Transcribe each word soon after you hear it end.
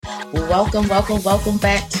Welcome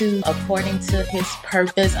back to According to His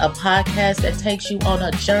Purpose, a podcast that takes you on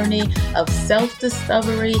a journey of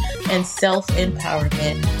self-discovery and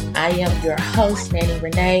self-empowerment. I am your host, Nanny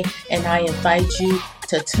Renee, and I invite you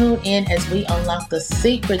to tune in as we unlock the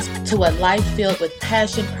secrets to a life filled with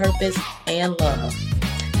passion, purpose, and love.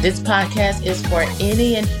 This podcast is for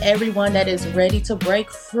any and everyone that is ready to break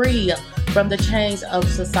free from the chains of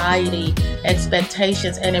society,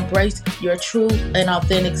 expectations, and embrace your true and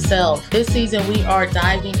authentic self. This season, we are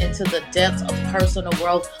diving into the depths of personal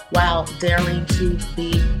growth while daring to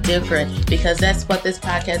be different, because that's what this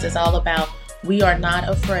podcast is all about. We are not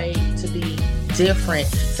afraid to be different.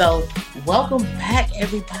 So welcome back,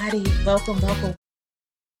 everybody. Welcome.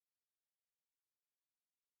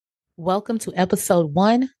 Welcome to episode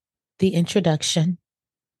 1, the introduction.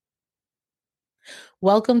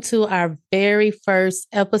 Welcome to our very first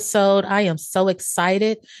episode. I am so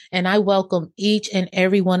excited, and I welcome each and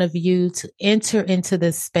every one of you to enter into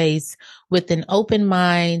this space with an open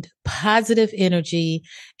mind, positive energy,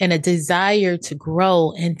 and a desire to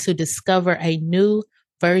grow and to discover a new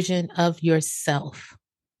version of yourself.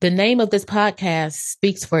 The name of this podcast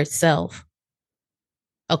speaks for itself,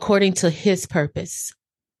 according to His purpose.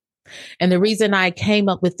 And the reason I came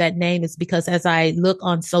up with that name is because as I look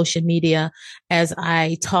on social media, as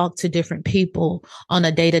I talk to different people on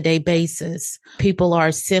a day-to-day basis, people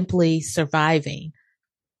are simply surviving.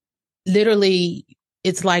 Literally,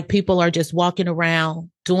 it's like people are just walking around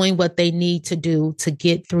doing what they need to do to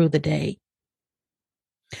get through the day.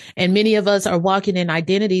 And many of us are walking in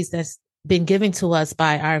identities that's been given to us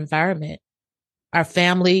by our environment, our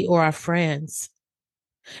family, or our friends.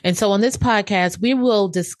 And so on this podcast, we will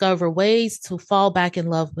discover ways to fall back in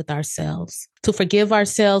love with ourselves, to forgive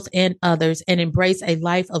ourselves and others, and embrace a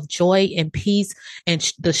life of joy and peace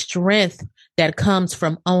and the strength that comes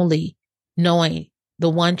from only knowing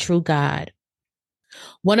the one true God.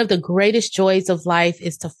 One of the greatest joys of life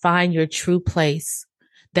is to find your true place,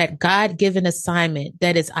 that God-given assignment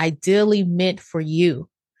that is ideally meant for you,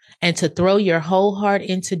 and to throw your whole heart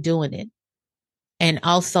into doing it, and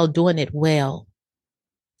also doing it well.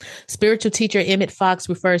 Spiritual teacher Emmett Fox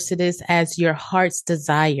refers to this as your heart's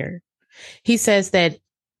desire. He says that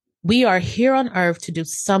we are here on earth to do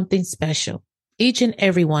something special, each and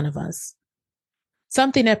every one of us,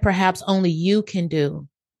 something that perhaps only you can do,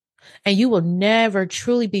 and you will never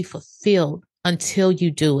truly be fulfilled until you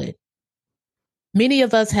do it. Many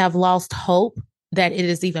of us have lost hope that it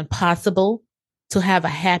is even possible to have a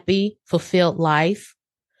happy, fulfilled life.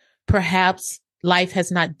 Perhaps life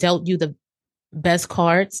has not dealt you the best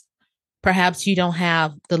cards. Perhaps you don't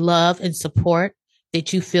have the love and support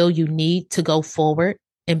that you feel you need to go forward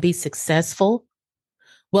and be successful.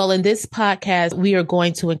 Well, in this podcast, we are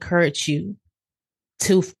going to encourage you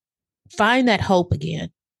to find that hope again,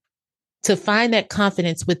 to find that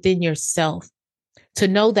confidence within yourself, to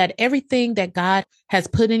know that everything that God has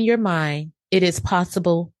put in your mind, it is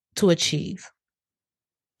possible to achieve.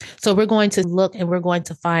 So we're going to look and we're going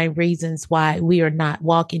to find reasons why we are not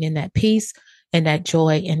walking in that peace and that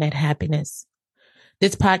joy and that happiness.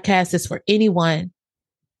 This podcast is for anyone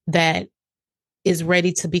that is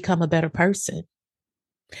ready to become a better person.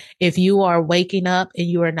 If you are waking up and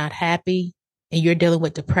you are not happy and you're dealing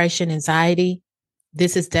with depression, anxiety,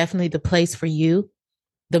 this is definitely the place for you.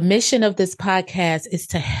 The mission of this podcast is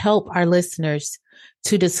to help our listeners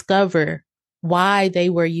to discover why they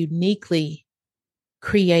were uniquely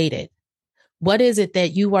created. What is it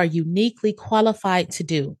that you are uniquely qualified to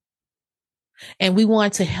do? And we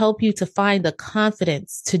want to help you to find the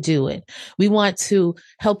confidence to do it. We want to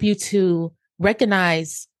help you to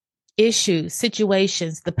recognize issues,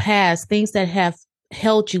 situations, the past, things that have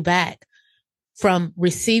held you back from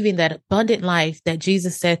receiving that abundant life that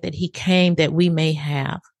Jesus said that He came that we may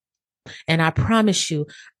have. And I promise you,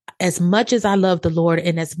 as much as I love the Lord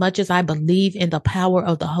and as much as I believe in the power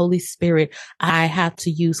of the Holy Spirit, I have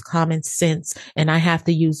to use common sense and I have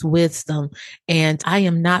to use wisdom. And I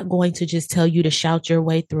am not going to just tell you to shout your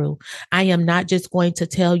way through. I am not just going to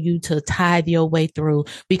tell you to tithe your way through,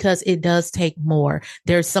 because it does take more.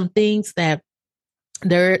 There's some things that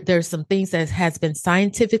There's some things that has been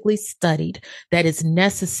scientifically studied that is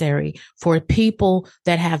necessary for people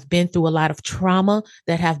that have been through a lot of trauma,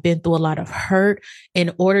 that have been through a lot of hurt,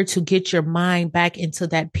 in order to get your mind back into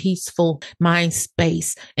that peaceful mind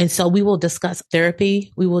space. And so we will discuss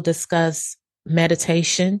therapy. We will discuss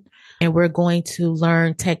meditation, and we're going to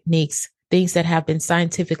learn techniques things that have been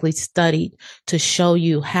scientifically studied to show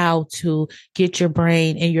you how to get your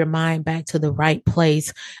brain and your mind back to the right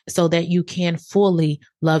place so that you can fully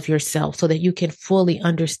love yourself, so that you can fully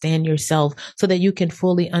understand yourself, so that you can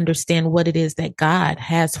fully understand what it is that God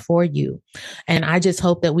has for you. And I just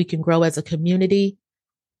hope that we can grow as a community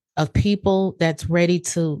of people that's ready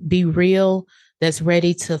to be real, that's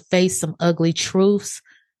ready to face some ugly truths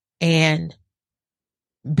and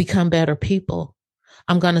become better people.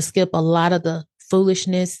 I'm going to skip a lot of the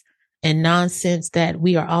foolishness and nonsense that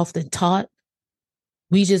we are often taught.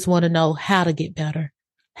 We just want to know how to get better,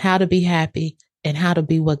 how to be happy, and how to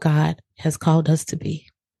be what God has called us to be.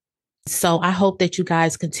 So I hope that you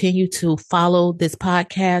guys continue to follow this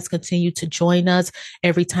podcast, continue to join us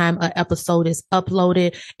every time an episode is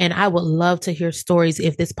uploaded. And I would love to hear stories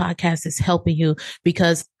if this podcast is helping you,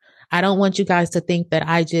 because I don't want you guys to think that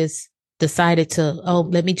I just decided to,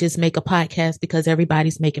 let me just make a podcast because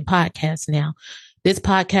everybody's making podcasts now. This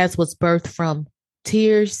podcast was birthed from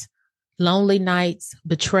tears, lonely nights,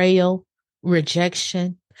 betrayal,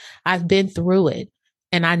 rejection. I've been through it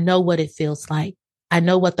and I know what it feels like. I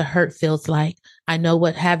know what the hurt feels like. I know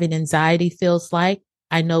what having anxiety feels like.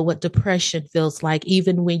 I know what depression feels like,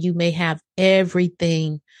 even when you may have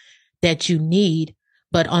everything that you need,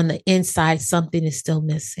 but on the inside, something is still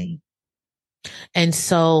missing. And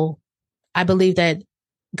so I believe that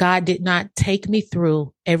God did not take me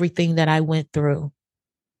through everything that I went through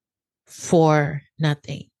for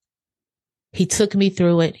nothing. He took me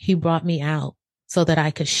through it. He brought me out so that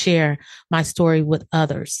I could share my story with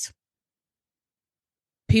others.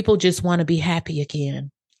 People just want to be happy again.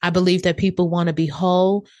 I believe that people want to be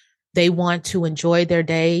whole. They want to enjoy their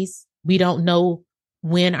days. We don't know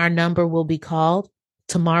when our number will be called.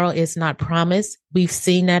 Tomorrow is not promised. We've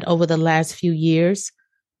seen that over the last few years.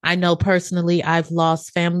 I know personally, I've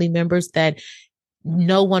lost family members that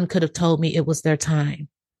no one could have told me it was their time.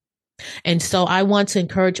 And so I want to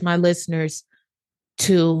encourage my listeners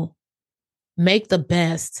to make the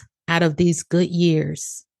best out of these good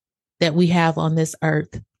years that we have on this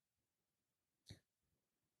earth.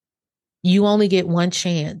 You only get one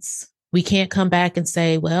chance. We can't come back and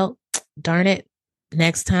say, well, darn it,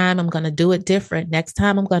 next time I'm going to do it different. Next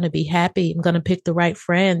time I'm going to be happy. I'm going to pick the right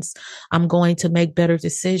friends. I'm going to make better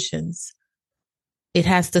decisions. It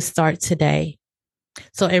has to start today.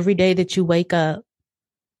 So every day that you wake up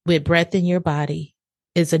with breath in your body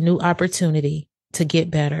is a new opportunity to get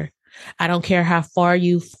better. I don't care how far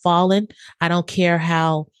you've fallen. I don't care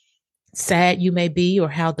how sad you may be or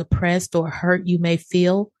how depressed or hurt you may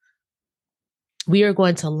feel. We are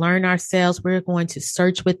going to learn ourselves. We're going to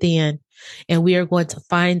search within, and we are going to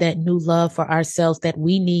find that new love for ourselves that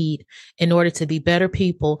we need in order to be better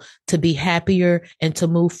people, to be happier, and to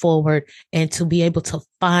move forward, and to be able to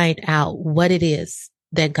find out what it is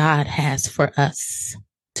that God has for us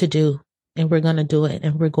to do. And we're going to do it,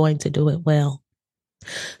 and we're going to do it well.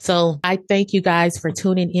 So I thank you guys for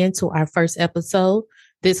tuning in to our first episode.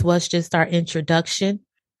 This was just our introduction.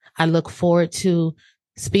 I look forward to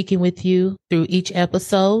speaking with you through each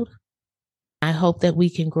episode. I hope that we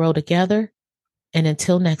can grow together. And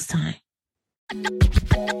until next time.